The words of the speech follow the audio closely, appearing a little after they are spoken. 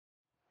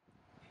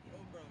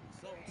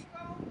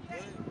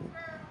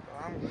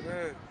I'm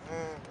good,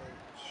 man.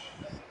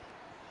 Like,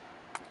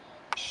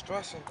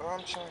 stressing, dog.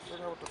 I'm trying to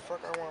figure out what the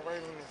fuck I want to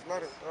write in this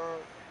letter, dog.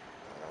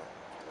 I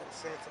gotta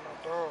send it to my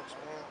dogs,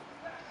 man.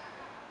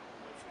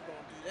 If you're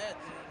gonna do that,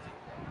 then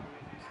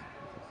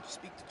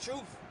speak the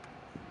truth.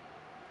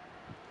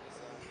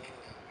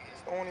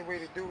 It's the only way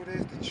to do it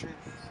is the truth.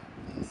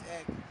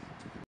 Exactly.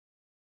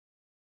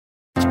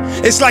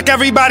 It's like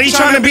everybody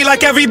trying to be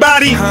like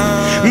everybody.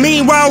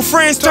 Meanwhile,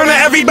 friends turn to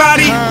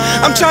everybody.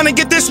 I'm trying to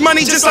get this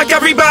money just like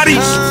everybody.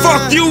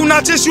 Fuck you,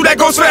 not just you, that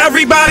goes for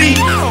everybody.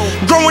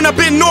 Growing up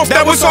in North,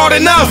 that was hard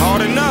enough.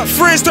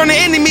 Friends turn to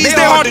enemies,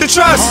 they hard to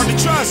trust.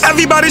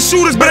 Everybody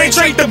shooters, but ain't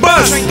trained to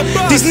bust.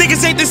 These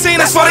niggas ain't the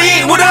same, that's why they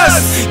ain't with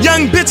us.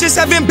 Young bitches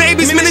having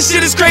babies, man, this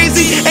shit is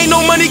crazy. Ain't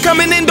no money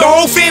coming in, the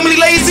whole family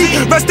lazy.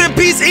 Rest in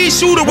peace, E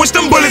shooter, wish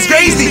them bullets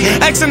crazy.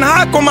 Axing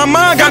hawk on my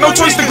mind, got no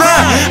choice to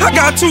grind. I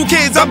got 2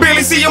 kids, I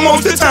barely see them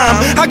most of the time.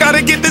 I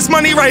gotta get this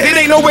money right, it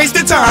ain't no waste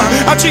of time.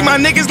 I treat my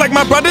niggas like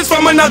my brothers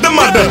from another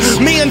mother.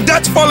 Me and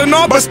Dutch falling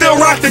off, but still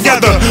rock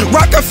together.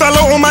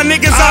 Rockefeller on my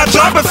niggas, I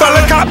drop a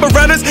fella.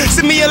 Copperettas,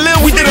 send me a lil,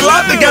 we did a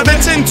lot together.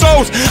 10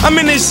 toes, I'm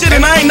in this shit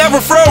and I ain't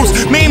never froze.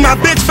 Me and my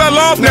bitch fell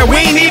off, now we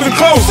ain't even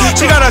close.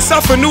 She got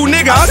herself a new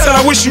nigga, I said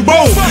I wish you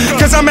both.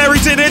 Cause I'm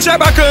married to the trap,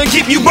 I couldn't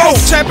keep you both.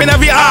 Trapping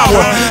every hour,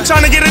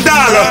 trying to get $1,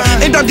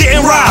 end up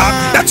getting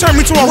robbed. That turned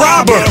me to a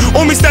robber.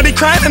 On me steady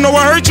crying, I know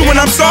I hurt you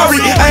and I'm sorry.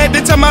 I had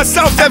to tell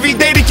myself every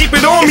day to keep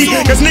it on me.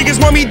 Cause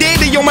niggas want me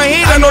dead, they on my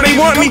head, I know they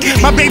want me.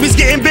 My baby's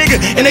getting bigger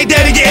and they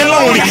daddy getting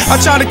lonely. I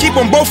try to keep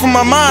them both from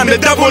my mind, the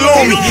devil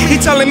on me. He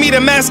telling me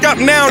to mask up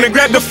now and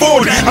grab the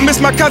 40. I miss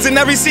my cousin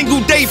every single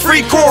day,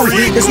 free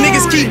Corey. Cause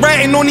niggas keep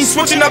ratting on these,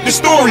 switching up the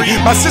story.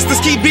 My sisters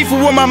keep beefing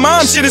with my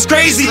mom, shit is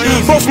crazy.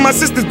 Both of my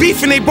sisters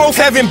beefing, they both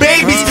having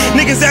babies.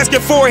 Niggas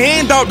asking for a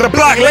handout, the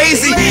block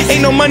lazy.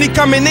 Ain't no money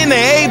coming in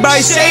and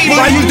everybody shady.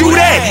 Why you do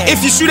that?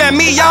 If you shoot at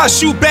me, y'all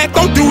shoot back,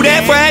 don't do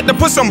that. For I had to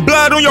put some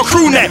blood on your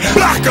crew neck.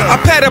 Blocker. I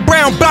pat a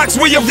brown box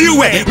where your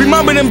view at.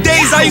 Remember them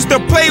days I used to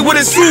play with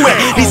a shoe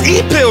at. These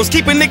E-pills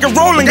keep a nigga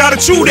rolling, gotta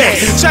chew that.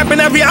 Trapping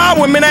every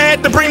hour, man, I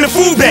had to bring the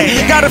food back.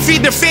 Gotta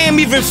feed the fam,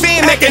 even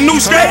fam making new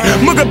scrap.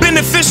 Mugga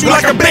beneficial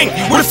like a bank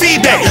with a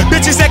feedback.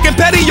 Bitches acting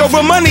petty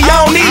over money,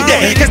 I don't need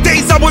that. Cause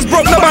days I was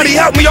broke, nobody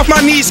helped me off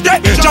my knees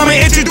strap. Drama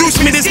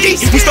introduced me to ski,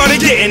 we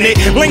started getting it.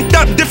 Linked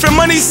up, different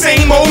money,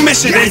 same old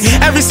mission.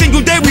 Every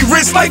single day we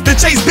risk life to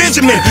chase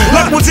Benjamin.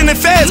 Luck was in the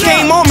fast,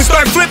 came home and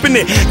start flipping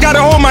it.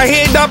 Gotta hold my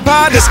head up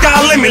high, the sky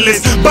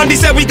limitless. Bundy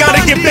said we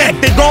gotta get back,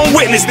 they gon'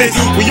 witness this.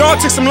 We all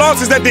took some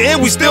losses, at the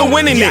end we still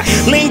winning it.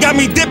 Lean got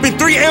me dipping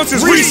 3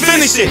 ounces, Reese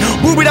finish it.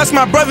 Booby, that's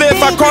my brother,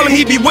 if I call him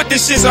he be with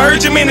this shit. So I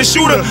heard your man a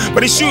shooter,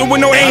 but he shooting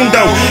with no aim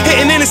though.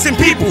 Hitting innocent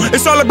people,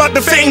 it's all about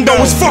the fame though.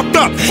 It's fucked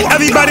up,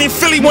 everybody in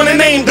Philly want a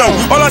name though.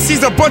 All I see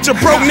is a bunch of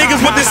broke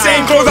niggas with the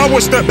same clothes. I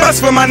wish the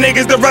best for my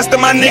niggas, the rest of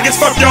my niggas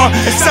fuck y'all,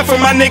 except for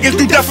my niggas,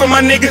 do death for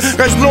my niggas.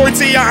 Cause glory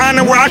to your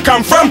honor where I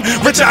come from.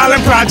 Richard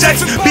Island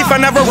Projects, beef I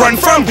never run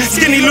from.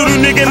 Skinny little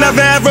nigga,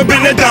 never ever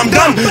been a dumb.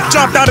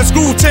 Dropped out of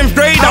school, 10th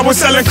grade, I was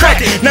selling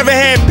crack. Never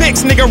had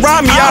pics, nigga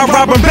rob me, I'll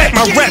rob him back.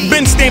 My rap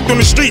been stamped on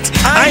the streets,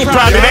 I ain't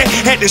proud of that.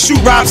 Had to shoot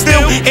rob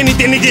still,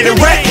 anything to get it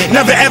right.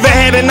 Never ever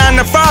had a 9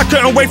 to 5,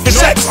 couldn't wait for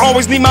checks.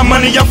 Always need my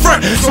money up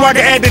front, so I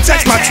can add the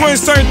text. My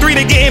twins turned 3,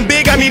 they getting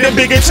big, I need a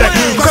bigger check.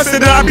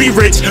 Crusted that I be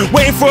rich,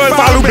 waiting for a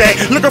follow back.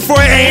 Looking for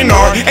an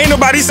A&R, ain't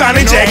nobody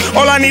signing jack.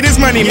 All I need is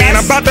money, man,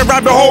 I'm about to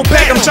rob the whole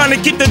pack. I'm trying to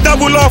keep the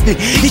devil off me,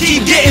 he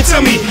keep getting to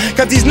me.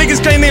 Cause these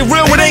niggas claim they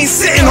real, but they ain't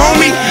sitting,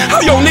 homie.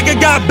 How your nigga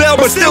got bail,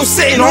 but still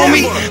sitting,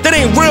 homie? That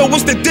ain't real,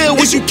 what's the deal?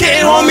 Was you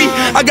kidding, homie?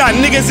 I got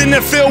niggas in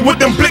the field with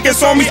them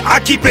blickers on me. I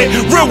keep it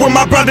real with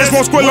my brothers,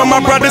 won't squill on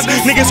my brothers.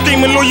 Niggas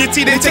screaming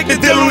loyalty, they take the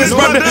deal on his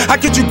brother. I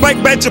get you bike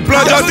back your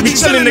blood, y'all to be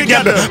chilling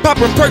together.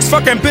 Popping perks,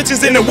 fucking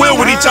bitches in the wheel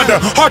with each other.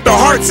 Heart to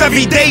hearts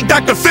every day,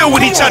 Dr. Phil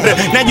with each other.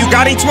 Now you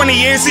got him 20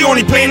 years, he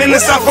only playing in the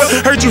suffer.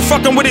 Heard you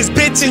fucking with his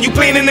bitch and you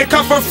playing in the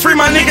comfort. Free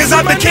my niggas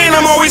out the can,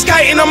 I'm always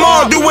kiting them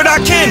all. Do what I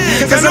can,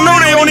 cause I know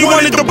they only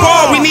wanted the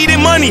ball. We needed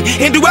money,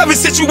 and do every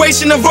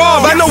situation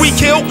evolve. I know we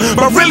killed,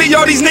 but really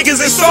all these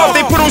niggas is soft.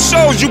 They put on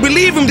shows, you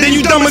believe them, then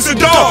you dumb as a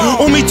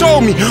dog. Umi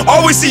told me,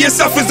 always see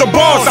yourself as a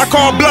boss. I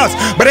call bluffs,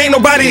 but ain't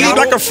nobody leave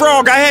like a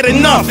frog. I had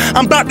enough,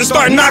 I'm about to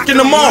start knocking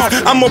them off.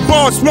 I'm a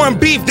boss, one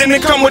beef, then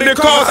it come with the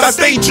cost. I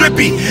stay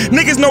drippy,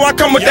 niggas know I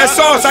come with that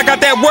sauce. I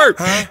got that work,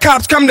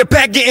 cops come to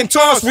pack getting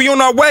tossed. We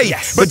on our way,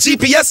 but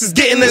GPS is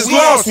getting us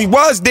lost. We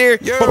was there,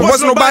 but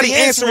wasn't nobody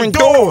answering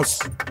doors.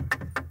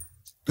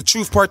 The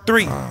Truth Part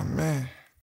 3. Oh man.